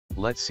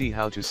Let's see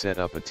how to set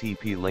up a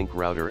TP-Link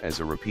router as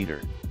a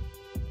repeater.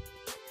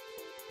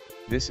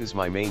 This is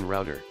my main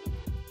router.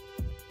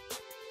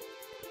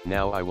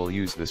 Now I will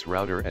use this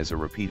router as a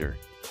repeater.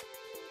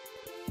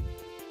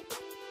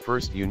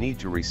 First you need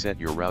to reset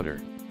your router.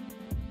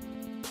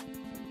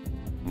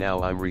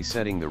 Now I'm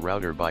resetting the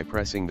router by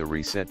pressing the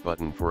reset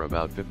button for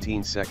about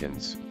 15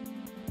 seconds.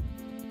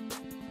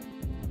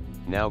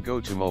 Now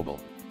go to mobile.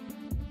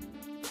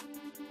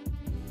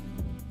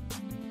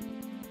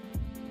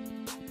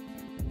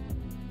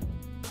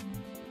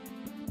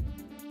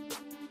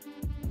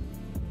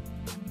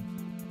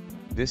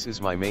 This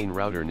is my main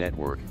router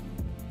network.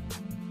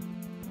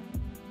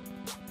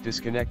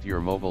 Disconnect your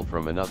mobile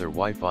from another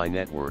Wi-Fi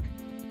network.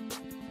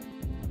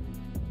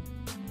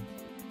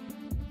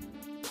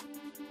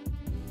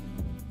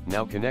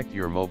 Now connect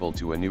your mobile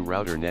to a new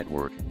router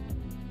network.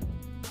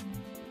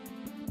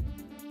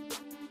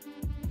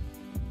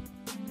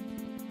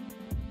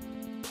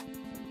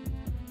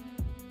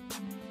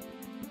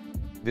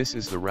 This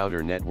is the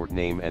router network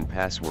name and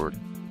password.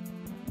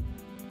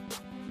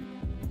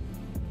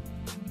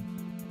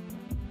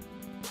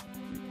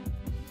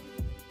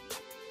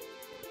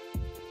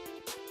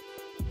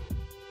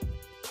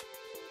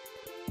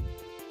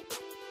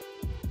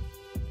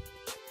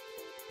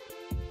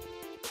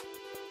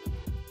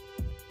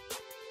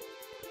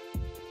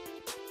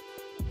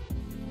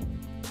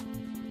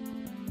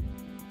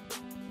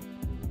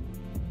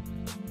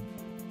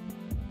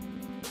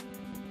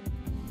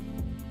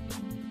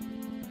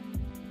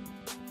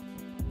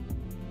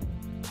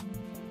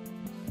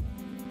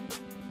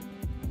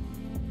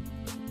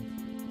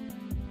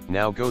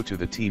 Now go to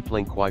the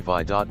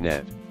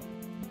tplinkwifi.net.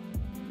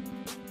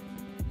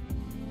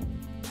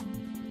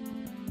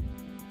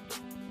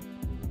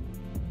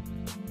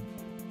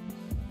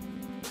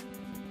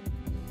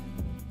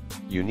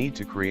 You need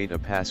to create a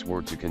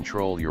password to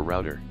control your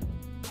router.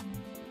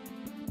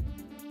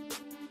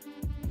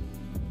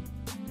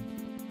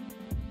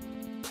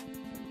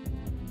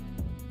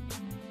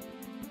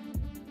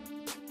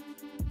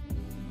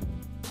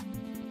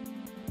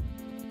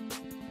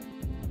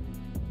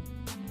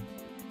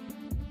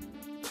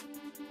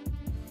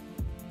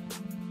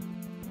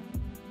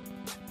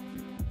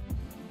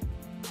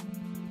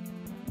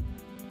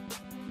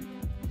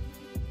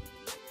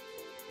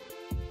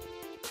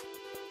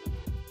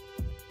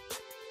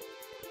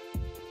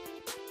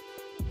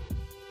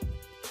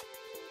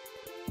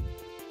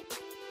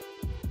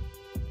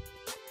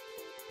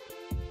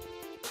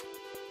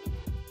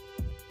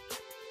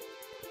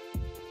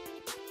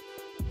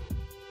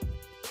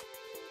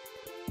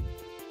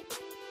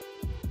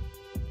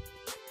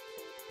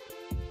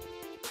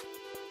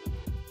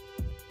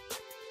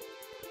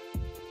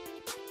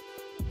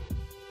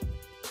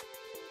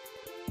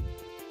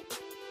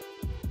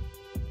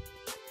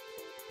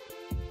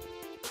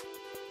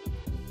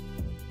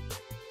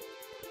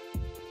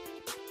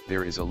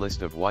 There is a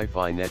list of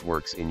Wi-Fi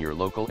networks in your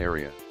local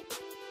area.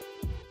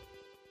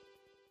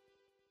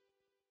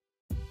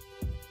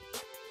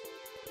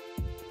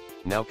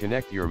 Now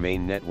connect your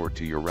main network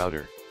to your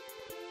router.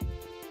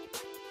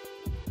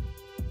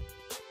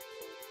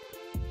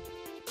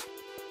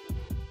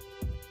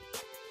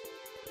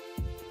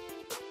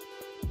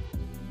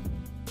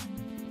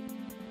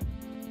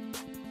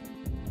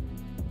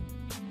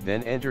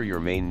 Then enter your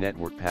main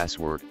network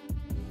password.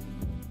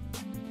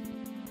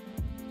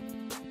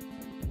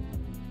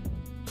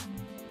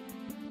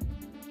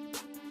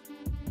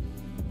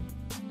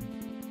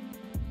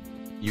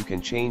 You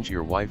can change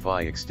your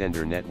Wi-Fi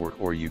extender network,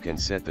 or you can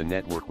set the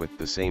network with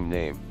the same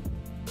name.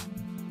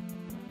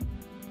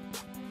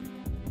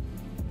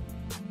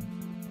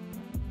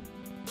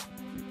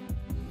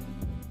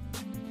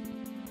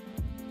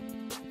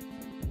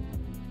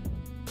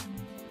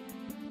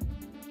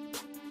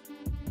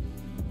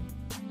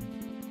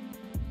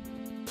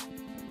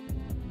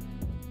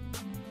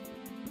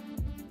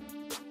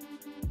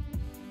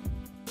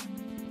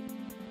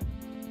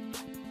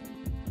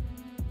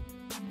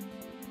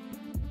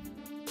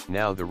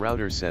 Now the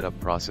router setup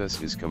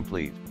process is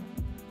complete.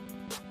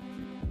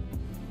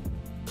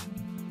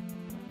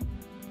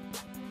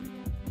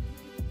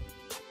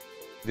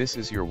 This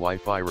is your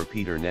Wi-Fi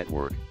repeater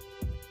network.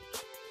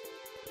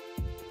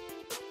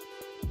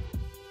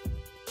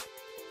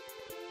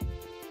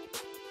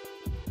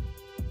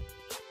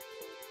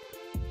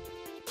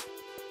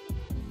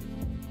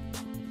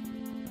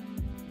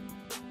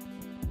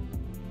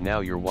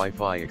 Now your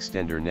Wi-Fi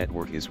extender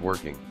network is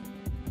working.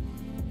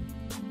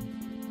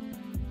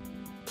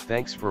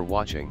 Thanks for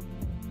watching.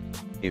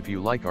 If you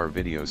like our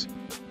videos,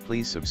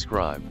 please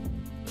subscribe.